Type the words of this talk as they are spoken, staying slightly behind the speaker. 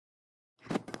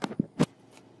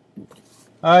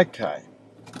Okay.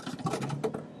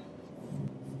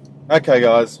 Okay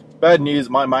guys, bad news,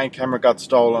 my main camera got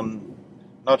stolen.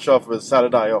 Not sure if it was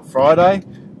Saturday or Friday,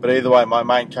 but either way my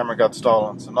main camera got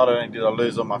stolen. So not only did I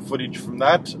lose all my footage from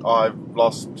that, I've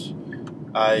lost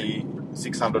a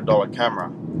 $600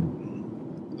 camera.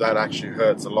 That actually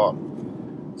hurts a lot.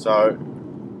 So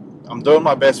I'm doing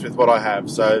my best with what I have.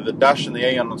 So the dash and the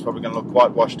Eon is probably going to look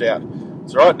quite washed out.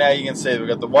 So right now you can see we've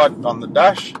got the white on the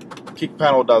dash, kick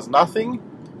panel does nothing,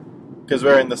 because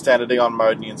we're in the standard Eon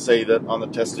mode, and you can see that on the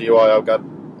Tesla UI I've got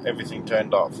everything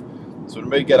turned off. So when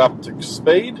we get up to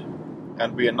speed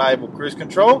and we enable cruise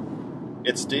control,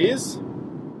 it steers,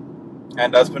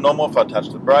 and as per normal, if I touch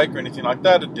the brake or anything like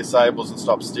that, it disables and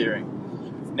stops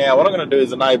steering. Now what I'm going to do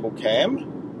is enable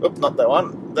cam. Oops, not that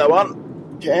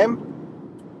one, cam.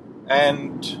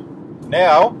 And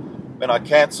now when I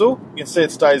cancel, you can see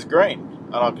it stays green,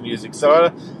 and I can use the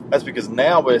accelerator. That's because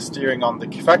now we're steering on the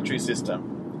factory system.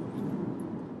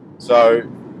 So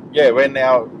yeah, we're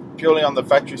now purely on the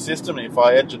factory system. If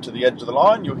I edge it to the edge of the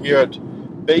line, you'll hear it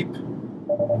beep.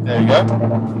 There you go.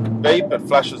 Beep, it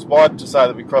flashes white to say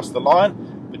that we crossed the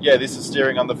line. But yeah, this is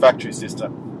steering on the factory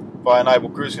system. If I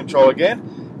enable cruise control again,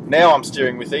 now I'm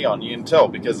steering with Eon. You can tell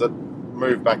because it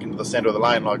moved back into the center of the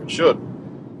lane like it should.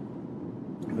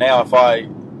 Now if I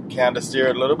counter steer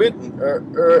it a little bit, and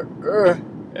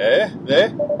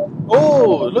there.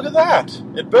 Oh, look at that!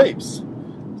 It beeps.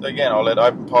 So again, I'll let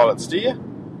Openpilot steer.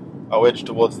 I'll edge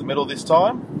towards the middle this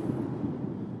time.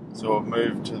 So we'll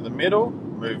move to the middle,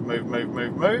 move,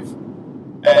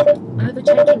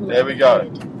 and there we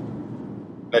go.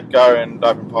 Let go, and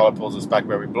Openpilot pulls us back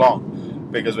where we belong.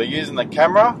 Because we're using the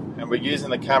camera, and we're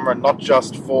using the camera not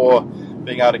just for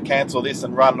being able to cancel this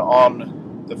and run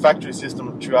on the factory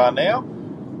system which we are now.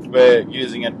 We're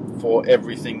using it for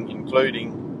everything,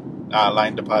 including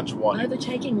lane departure warning.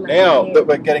 Now that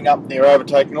we're getting up near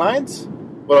overtaking lanes,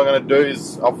 what I'm going to do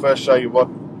is I'll first show you what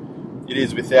it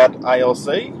is without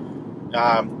ALC,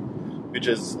 which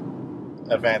is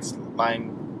advanced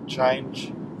lane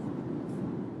change.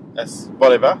 That's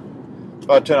whatever. If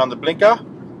I turn on the blinker,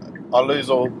 I lose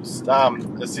all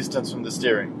assistance from the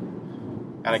steering,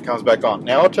 and it comes back on.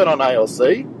 Now I'll turn on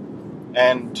ALC,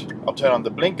 and I'll turn on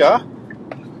the blinker,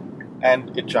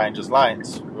 and it changes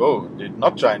lanes. Oh, it did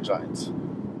not change lanes.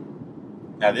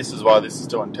 Now this is why this is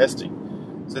still in testing.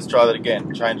 So let's try that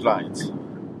again, change lanes.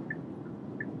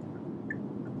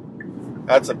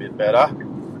 That's a bit better.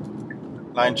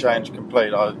 Lane change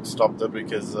complete. I stopped it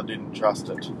because I didn't trust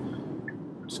it.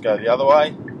 Just go the other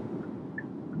way.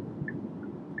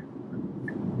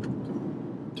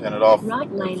 Turn it off.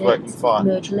 Right lane it's working fine.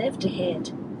 Merge left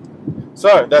ahead.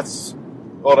 So that's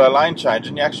auto lane change,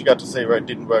 and you actually got to see where it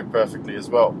didn't work perfectly as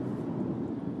well.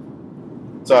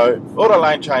 So auto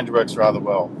lane change works rather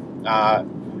well.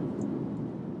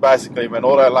 Basically, when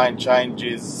auto lane change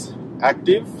is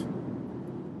active,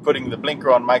 putting the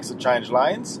blinker on makes it change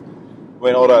lanes.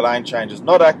 When auto lane change is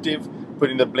not active,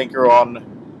 putting the blinker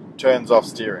on turns off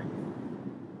steering.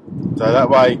 So that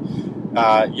way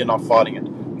you're not fighting it.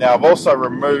 Now I've also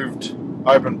removed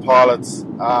Openpilot's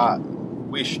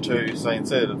wish to, so you can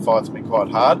see that it fights me quite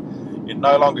hard. It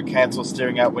no longer cancels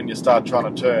steering out when you start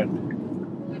trying to turn.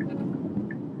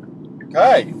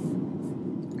 Okay,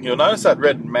 you'll notice that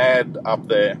red mad up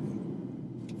there.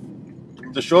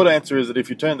 The short answer is that if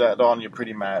you turn that on, you're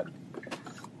pretty mad.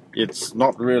 It's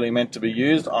not really meant to be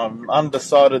used. I'm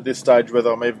undecided at this stage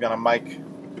whether I'm even going to make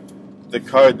the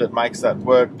code that makes that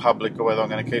work public or whether I'm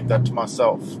going to keep that to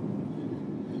myself.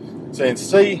 So you can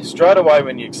see straight away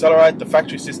when you accelerate, the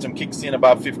factory system kicks in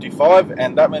above 55,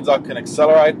 and that means I can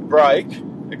accelerate, brake,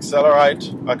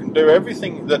 accelerate. I can do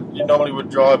everything that you normally would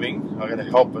driving. I'm going to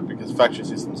help it because factory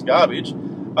system's garbage.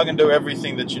 I can do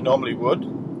everything that you normally would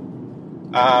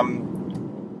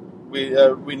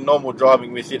with normal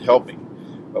driving with it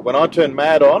helping. But when I turn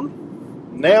mad on,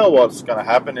 now what's going to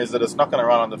happen is that it's not going to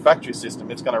run on the factory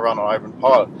system, it's going to run on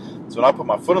Openpilot. So when I put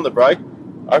my foot on the brake,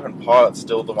 Openpilot's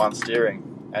still the one steering.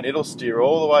 And it'll steer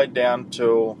all the way down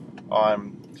till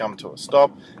I'm come to a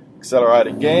stop, accelerate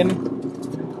again,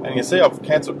 and you can see I've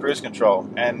cancelled cruise control,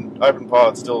 and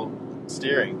Openpilot's still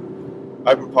steering.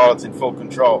 Openpilot's in full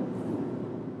control.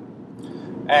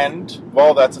 And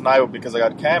while that's enabled because I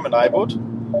got cam enabled,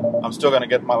 I'm still going to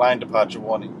get my lane departure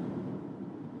warning.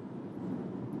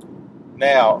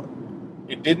 Now,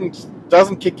 it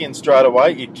doesn't kick in straight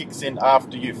away, it kicks in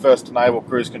after you first enable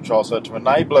cruise control. So to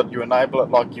enable it, you enable it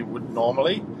like you would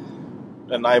normally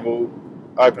enable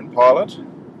Openpilot,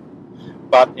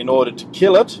 but in order to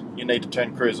kill it, you need to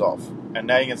turn cruise off. And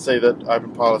now you can see that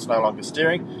Openpilot's no longer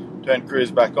steering, turn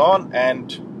cruise back on,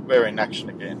 and we're in action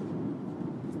again.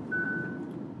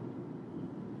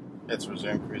 Let's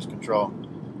resume cruise control.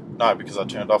 No, because I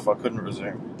turned off, I couldn't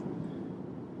resume.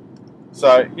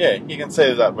 So yeah, you can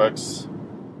see that works.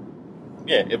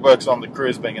 Yeah, it works on the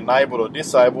cruise being enabled or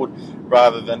disabled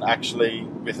rather than actually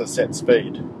with a set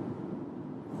speed.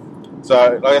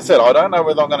 So, like I said, I don't know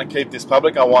whether I'm going to keep this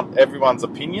public. I want everyone's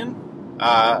opinion.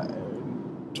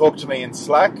 Talk to me in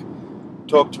Slack.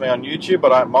 Talk to me on YouTube,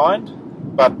 I don't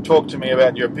mind. But talk to me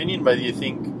about your opinion, whether you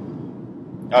think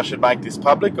I should make this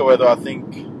public or whether I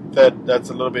think that that's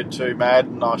a little bit too mad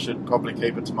and I should probably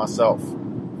keep it to myself.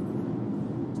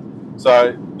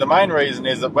 So, the main reason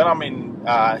is that when I'm in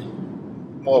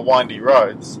more windy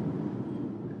roads,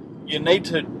 you need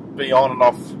to be on and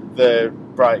off the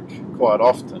brake quite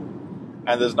often.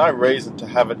 And there's no reason to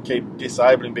have it keep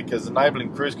disabling, because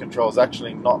enabling cruise control is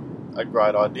actually not a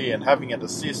great idea, and having it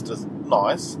assist is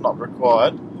nice, not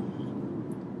required.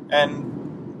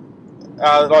 And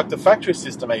like the factory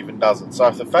system even does it. So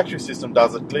if the factory system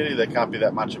does it, clearly there can't be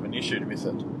that much of an issue with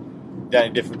it. The only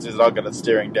difference is I've got it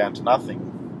steering down to nothing.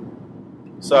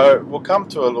 So we'll come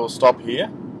to a little stop here,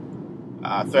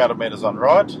 300 metres on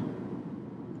right.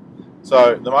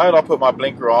 So the moment I put my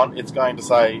blinker on, it's going to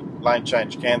say lane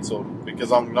change cancelled,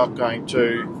 because I'm not going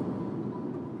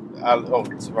to, oh,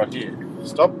 it's right here,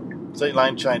 stop, see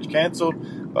lane change cancelled,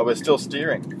 but we're still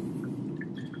steering.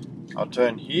 I'll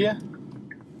turn here,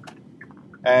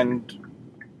 and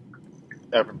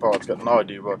Openpilot's got no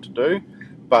idea what to do,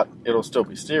 but it'll still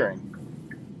be steering.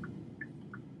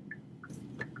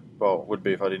 Well, it would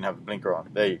be if I didn't have the blinker on.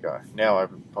 There you go, now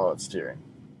Openpilot's steering.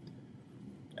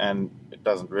 And it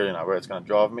doesn't really know where it's going to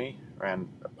drive me, around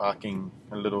a parking,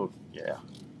 a little, yeah,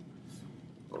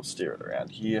 we'll steer it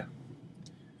around here.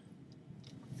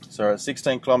 So at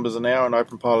 16 kilometers an hour, and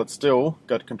Openpilot's still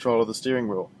got control of the steering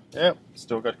wheel. Yep,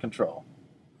 still got control.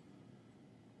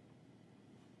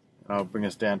 And I'll bring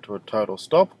us down to a total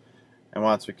stop, and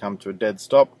once we come to a dead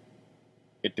stop,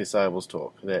 it disables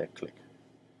talk. There, click.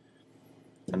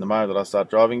 And the moment that I start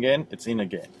driving again, it's in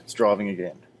again, it's driving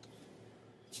again.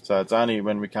 So it's only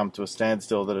when we come to a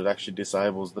standstill that it actually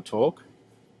disables the talk.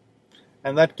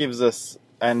 And that gives us,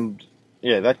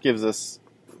 that gives us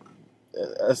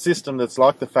a system that's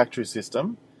like the factory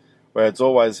system, where it's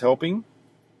always helping,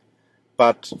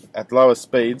 but at lower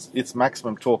speeds, its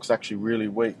maximum torque's actually really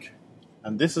weak.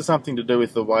 And this is something to do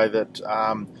with the way that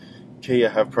Kia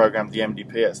have programmed the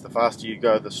MDPS. The faster you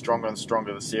go, the stronger and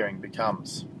stronger the steering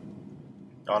becomes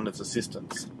on its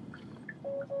assistance.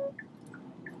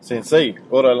 So you can see,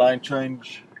 auto lane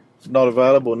change not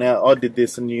available. Now I did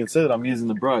this and you can see that I'm using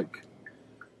the brake.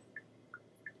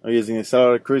 I'm using the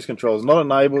accelerated cruise control. It's not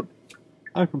enabled.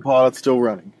 Openpilot's still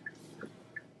running.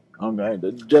 I'm going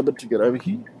to jab it to get over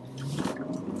here.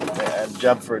 And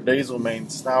jab for a diesel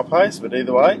means snail pace, but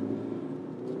either way,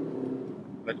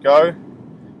 let go.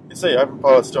 You see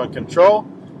Openpilot's still in control.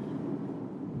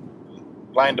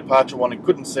 Lane departure warning,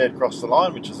 couldn't see it cross the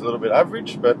line, which is a little bit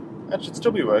average, but that should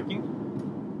still be working.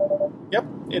 Yep,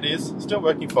 it is. Still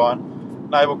working fine.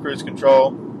 Enable cruise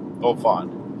control, all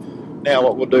fine. Now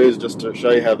what we'll do is, just to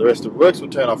show you how the rest of it works, we'll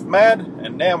turn off mad,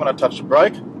 and now when I touch the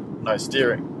brake, no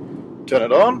steering. Turn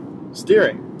it on,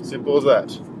 steering. Simple as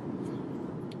that.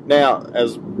 Now,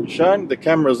 as shown, the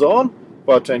camera's on. If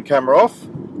I turn camera off,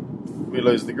 we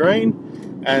lose the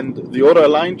green. And the auto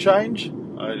lane change,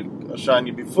 I've shown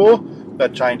you before,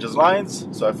 that changes lanes.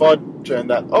 So if I turn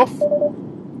that off,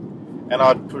 and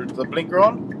I put the blinker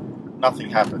on, nothing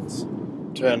happens.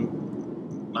 Turn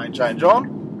lane change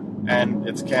on, and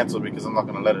it's cancelled because I'm not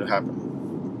going to let it happen.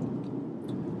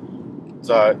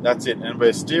 So that's it, and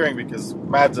we're steering because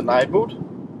MAD's enabled.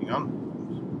 Hang on.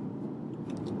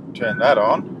 Turn that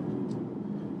on.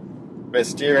 We're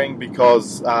steering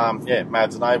because,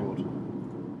 MAD's enabled.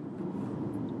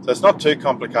 So it's not too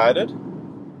complicated.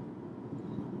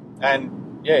 And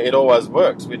yeah, it always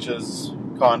works, which is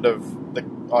kind of the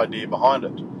idea behind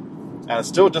it. And it's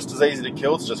still just as easy to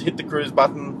kill. It's just hit the cruise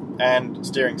button and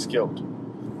steering's killed.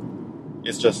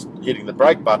 It's just hitting the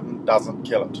brake button doesn't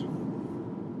kill it.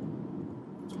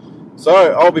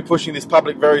 So I'll be pushing this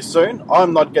public very soon.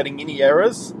 I'm not getting any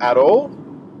errors at all.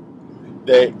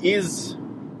 There is,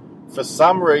 for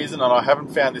some reason, and I haven't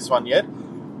found this one yet,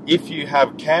 if you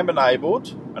have cam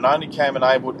enabled, and only cam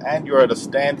enabled, and you're at a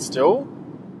standstill,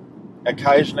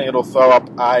 occasionally it'll throw up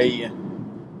a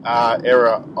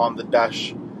error on the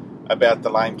dash about the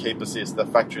lane keep assist, the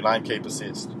factory lane keep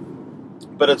assist.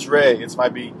 But it's rare. It's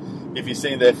maybe, if you're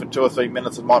sitting there for 2 or 3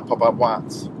 minutes, it might pop up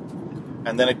once,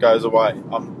 and then it goes away.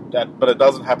 But it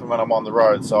doesn't happen when I'm on the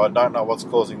road, so I don't know what's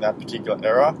causing that particular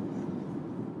error.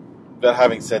 But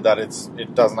having said that,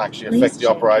 it doesn't actually affect the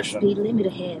operation. Speed limit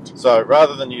ahead. So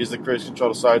rather than use the cruise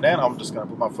control to slow down, I'm just going to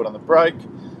put my foot on the brake,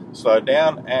 slow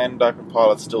down, and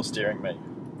Openpilot's still steering me.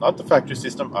 Not the factory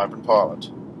system, Openpilot.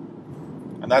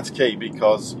 And that's key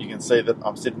because you can see that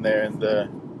I'm sitting there in the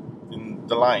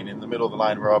lane, in the middle of the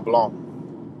lane where I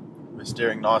belong. We're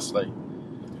steering nicely.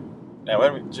 Now,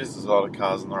 there's a lot of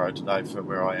cars on the road today for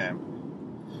where I am.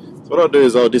 So what I'll do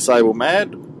is I'll disable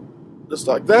MAD, just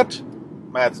like that.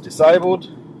 MAD's disabled.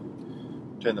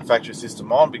 Turn the factory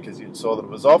system on because you saw that it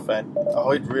was off, and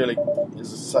oh, it really is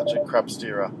such a crap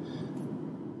steerer.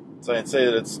 So you can see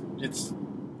that it's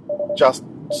just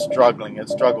struggling. It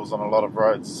struggles on a lot of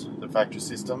roads, the factory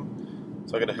system.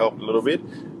 So I've got to help it a little bit.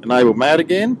 Enable MAD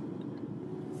again.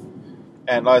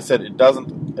 And like I said, it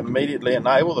doesn't immediately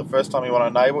enable. The first time you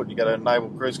want to enable it, you got to enable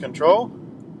cruise control.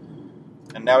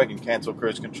 And now we can cancel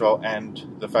cruise control,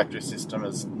 and the factory system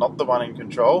is not the one in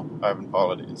control,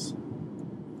 Openpilot is.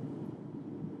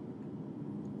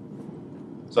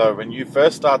 So when you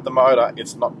first start the motor,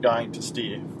 it's not going to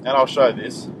steer. And I'll show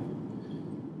this.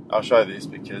 I'll show this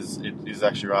because it is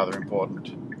actually rather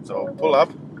important. So I'll pull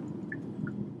up.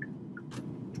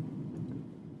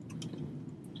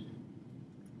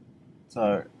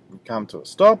 So we come to a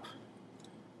stop.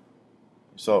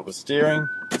 You saw it was steering,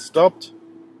 it stopped.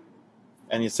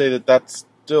 And you see that that's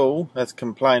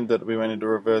complained that we went into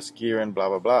reverse gear and blah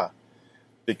blah blah.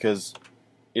 Because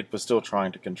it was still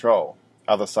trying to control.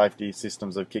 Other safety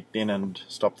systems have kicked in and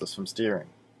stopped us from steering.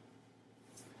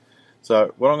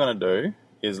 So what I'm going to do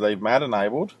is leave MAD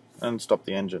enabled and stop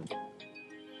the engine.